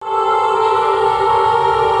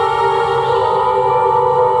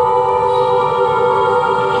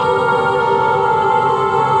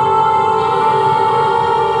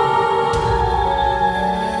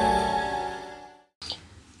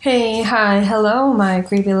Hi, hello, my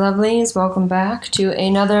creepy lovelies. Welcome back to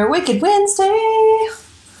another Wicked Wednesday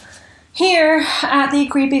here at the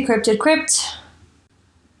Creepy Cryptid Crypt.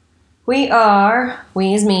 We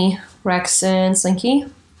is me, Rex and Slinky.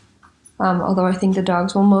 Although I think the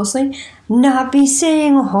dogs will mostly not be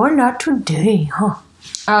saying a whole lot today, huh?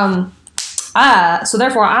 So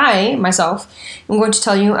therefore I, myself, am going to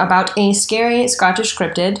tell you about a scary Scottish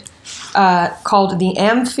cryptid called the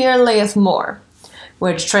Liath Moor,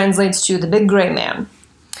 which translates to the Big Grey Man.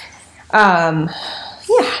 So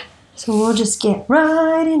we'll just get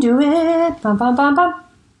right into it. Bum, bum, bum, bum.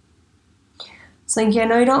 Slinky, I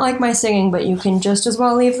know you don't like my singing, but you can just as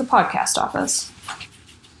well leave the podcast office.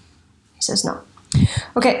 He says no.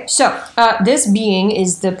 Okay, so this being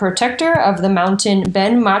is the protector of the mountain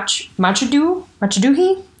Ben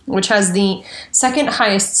Machaduhi, which has the second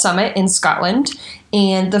highest summit in Scotland.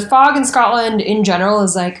 And the fog in Scotland in general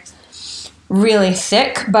is like really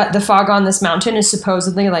thick, but the fog on this mountain is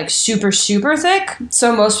supposedly like super, super thick.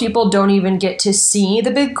 So most people don't even get to see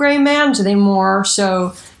the Big Grey Man. So they more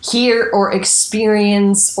so hear or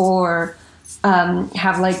experience or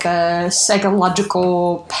have like a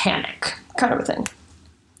psychological panic kind of a thing.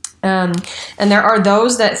 And there are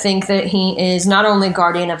those that think that he is not only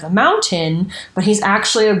guardian of the mountain, but he's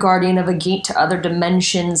actually a guardian of a gate to other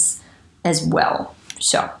dimensions as well.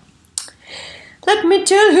 So let me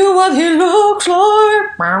tell you what he looks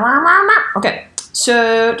like. Okay,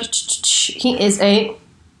 so he is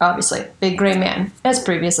obviously, Big Grey Man, as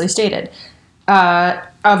previously stated.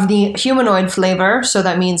 Of the humanoid flavor, so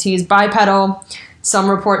that means he's bipedal. Some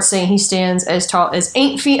reports say he stands as tall as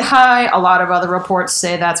 8 feet high. A lot of other reports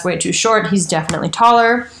say that's way too short. He's definitely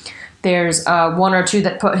taller. There's one or two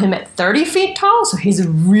that put him at 30 feet tall, so he's a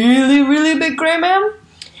really, really big gray man.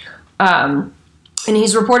 And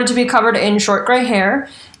he's reported to be covered in short gray hair.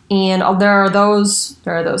 And there are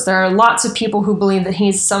lots of people who believe that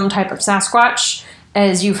he's some type of Sasquatch.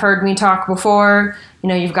 As you've heard me talk before,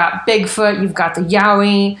 you've got Bigfoot, you've got the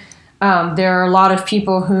Yowie. There are a lot of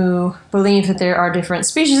people who believe that there are different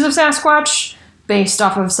species of Sasquatch based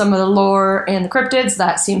off of some of the lore and the cryptids.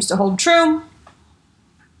 That seems to hold true.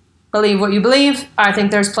 Believe what you believe. I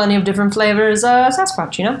think there's plenty of different flavors of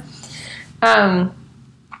Sasquatch,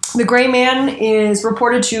 The Grey Man is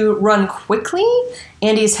reported to run quickly,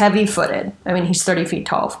 and he's heavy-footed. I mean, he's 30 feet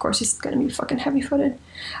tall. Of course, he's going to be fucking heavy-footed.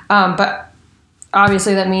 But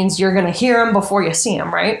obviously that means you're going to hear him before you see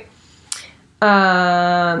him, right?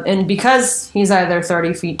 And because he's either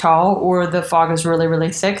 30 feet tall or the fog is really,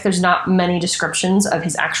 really thick, there's not many descriptions of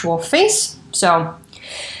his actual face. So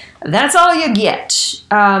that's all you get.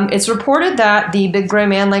 It's reported that the Big Grey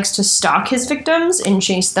Man likes to stalk his victims and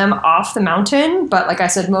chase them off the mountain. But like I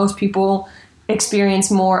said, most people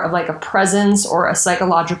experience more of like a presence or a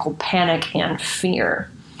psychological panic and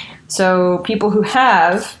fear. So people who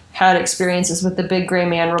have had experiences with the Big Grey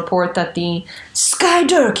Man report that the sky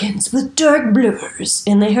darkens with dark blurs,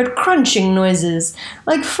 and they heard crunching noises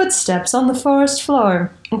like footsteps on the forest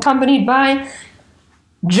floor, accompanied by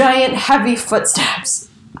giant heavy footsteps.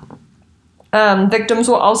 Victims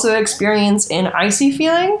will also experience an icy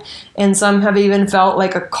feeling, and some have even felt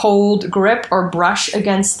like a cold grip or brush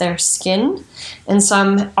against their skin, and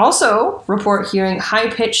some also report hearing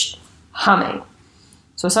high-pitched humming.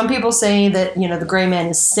 So some people say that, the Grey Man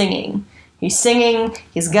is singing. He's singing,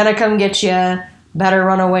 he's gonna come get you, better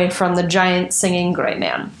run away from the giant singing Grey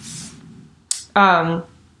Man.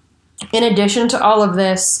 In addition to all of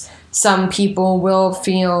this, some people will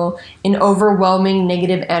feel an overwhelming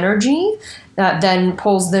negative energy that then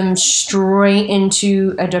pulls them straight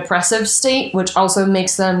into a depressive state, which also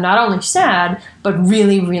makes them not only sad, but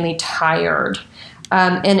really, really tired.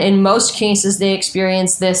 And in most cases, they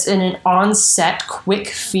experience this in an onset quick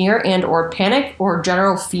fear and or panic or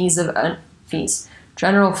general feeling,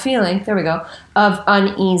 of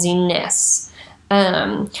uneasiness.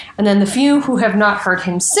 And then the few who have not heard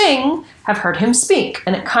him sing have heard him speak.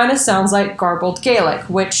 And it kind of sounds like garbled Gaelic,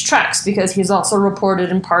 which tracks because he's also reported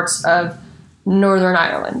in parts of Northern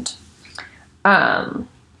Ireland.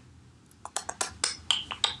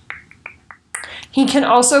 He can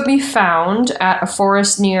also be found at a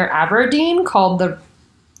forest near Aberdeen called the...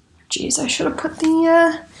 I should have put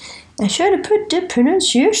the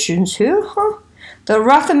pronunciations here, huh? The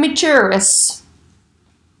Rothamituris.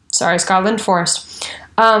 Sorry, Scotland Forest.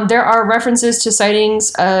 There are references to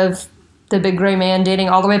sightings of the Big Grey Man dating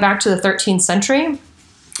all the way back to the 13th century.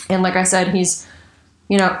 And like I said, he's,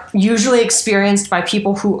 usually experienced by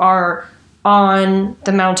people who are on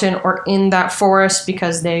the mountain or in that forest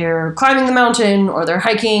because they're climbing the mountain or they're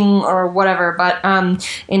hiking or whatever. But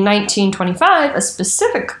in 1925, a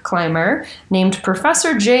specific climber named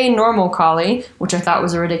Professor J. Normal Collie, which I thought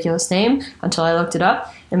was a ridiculous name until I looked it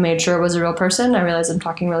up and made sure it was a real person. I realized I'm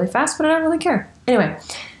talking really fast, but I don't really care. Anyway,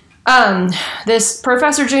 this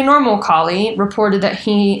Professor J. Normal Collie reported that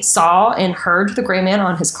he saw and heard the gray man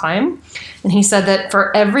on his climb. And he said that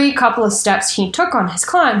for every couple of steps he took on his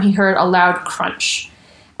climb, he heard a loud crunch.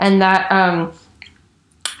 And that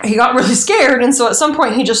he got really scared. And so at some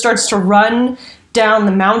point he just starts to run down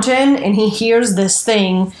the mountain and he hears this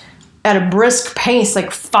thing at a brisk pace,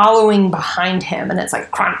 like following behind him. And it's like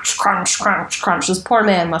crunch, crunch, crunch, crunch. This poor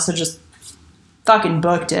man must have just fucking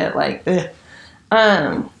booked it. Like, ugh.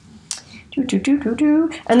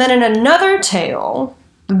 And then in another tale,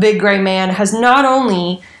 the big gray man has not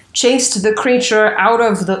only chased the creature out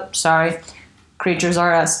of the... Sorry, creatures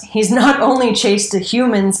are us. He's not only chased the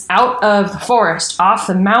humans out of the forest, off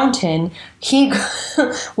the mountain,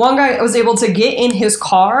 one guy was able to get in his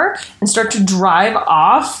car and start to drive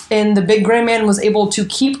off, and the big gray man was able to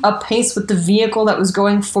keep a pace with the vehicle that was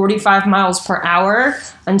going 45 miles per hour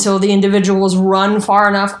until the individual was run far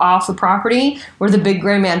enough off the property where the big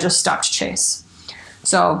gray man just stopped chase.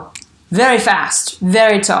 So, very fast,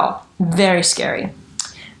 very tall, very scary.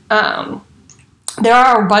 There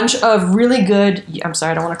are a bunch of really good... I'm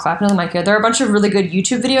sorry, I don't want to clap into the mic here. There are a bunch of really good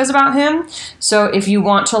YouTube videos about him. So if you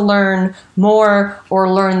want to learn more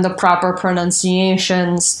or learn the proper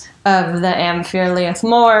pronunciations of the Amphir Liath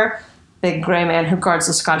Moor, big grey man who guards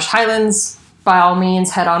the Scottish Highlands, by all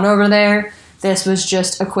means, head on over there. This was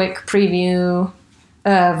just a quick preview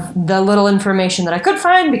of the little information that I could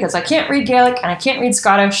find because I can't read Gaelic and I can't read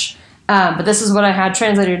Scottish. But this is what I had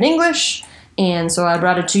translated in English. And so I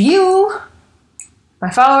brought it to you, my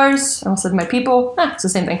followers. I almost said my people. It's the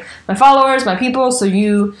same thing. My followers, my people, so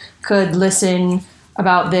you could listen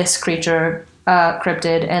about this creature,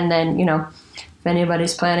 cryptid. And then, you know, if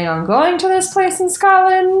anybody's planning on going to this place in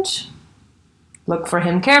Scotland, look for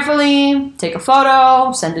him carefully, take a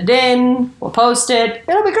photo, send it in, we'll post it.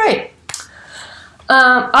 It'll be great.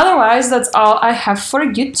 Otherwise, that's all I have for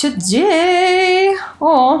you today.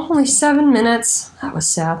 Oh, only 7 minutes. That was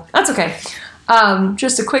sad. That's okay.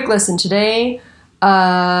 Just a quick listen today. We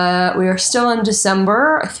are still in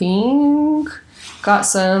December, I think. Got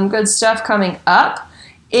some good stuff coming up.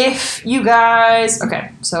 If you guys...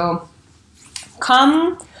 Okay, so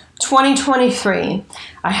come 2023,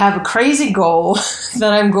 I have a crazy goal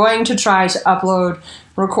that I'm going to try to upload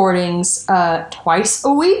recordings twice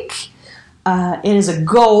a week. It is a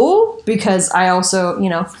goal because I also, you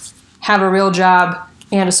know, have a real job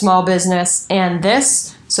and a small business and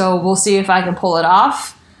this. So we'll see if I can pull it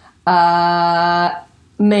off.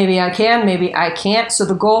 Maybe I can, maybe I can't. So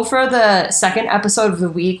the goal for the second episode of the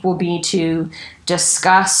week will be to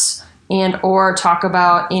discuss and or talk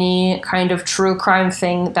about any kind of true crime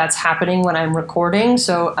thing that's happening when I'm recording.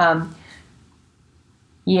 So,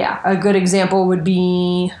 yeah, a good example would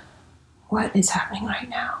be what is happening right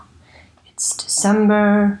now. It's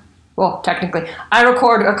December. Well, technically, I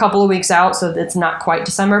record a couple of weeks out, so it's not quite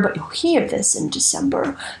December, but you'll hear this in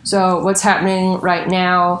December. So what's happening right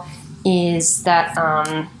now is that,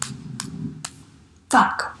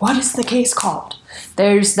 what is the case called?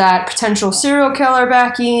 There's that potential serial killer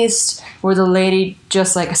back east where the lady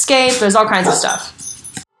just, like, escaped. There's all kinds of stuff.